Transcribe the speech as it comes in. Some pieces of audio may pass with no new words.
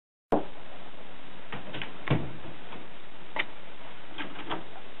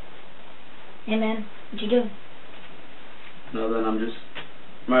Hey man, what you doing? No, I'm just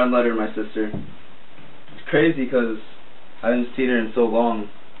writing a letter to my sister. It's crazy because I haven't seen her in so long.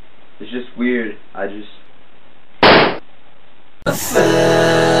 It's just weird.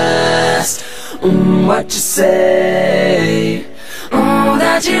 First, what you say?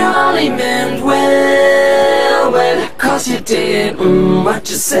 That you only meant well, 'cause you did. What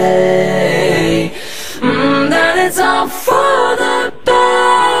you say? That it's all for the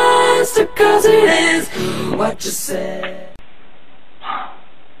best, 'cause it is. What you say?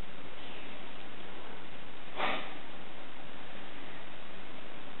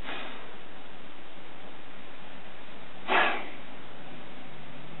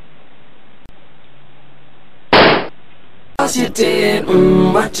 You did,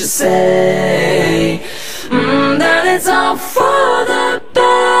 what you say? That it's all for the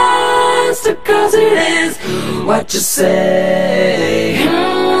best, 'cause it is. What you say?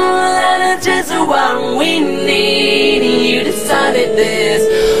 That it's just what we need. You decided this.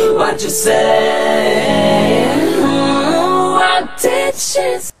 What you say? What did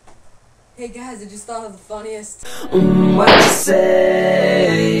she say? Hey guys, I just thought of the funniest. What you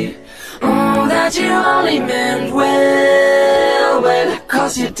say? That you only meant well,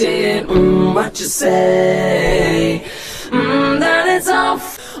 'cause you did. What you say? That it's all.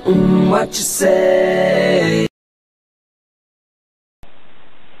 What you say?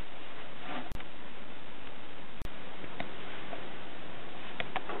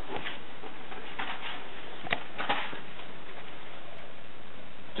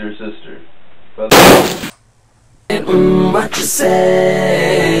 Dear sister, what you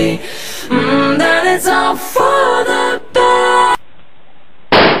say? That it's all for the best.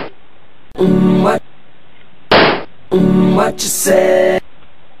 What you say?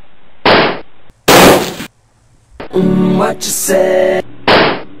 What you say?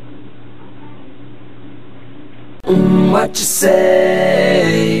 What you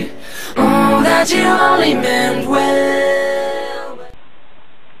say? That you only meant well.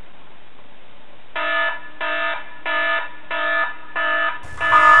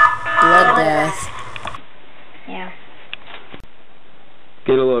 Bloodbath. Yeah.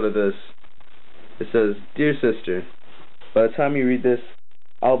 get a load of this. It says, Dear sister, by the time you read this,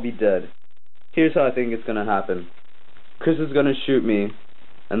 I'll be dead. Here's how I think it's gonna happen. Chris is gonna shoot me,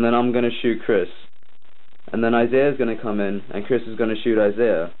 and then I'm gonna shoot Chris. And then Isaiah's gonna come in, and Chris is gonna shoot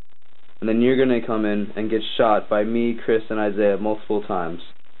Isaiah. And then you're gonna come in and get shot by me, Chris, and Isaiah multiple times.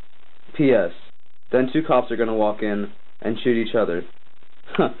 P.S. Then 2 cops are gonna walk in and shoot each other.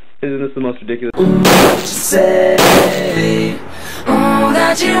 Isn't this the most ridiculous? What you say?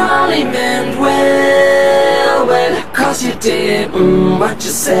 That you only meant well, 'cause you did. What you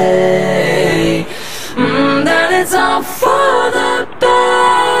say? That it's all for the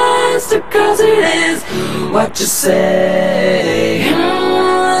best, 'cause it is. What you say?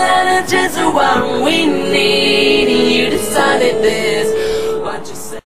 That it's just what we need. You decided this. What you say?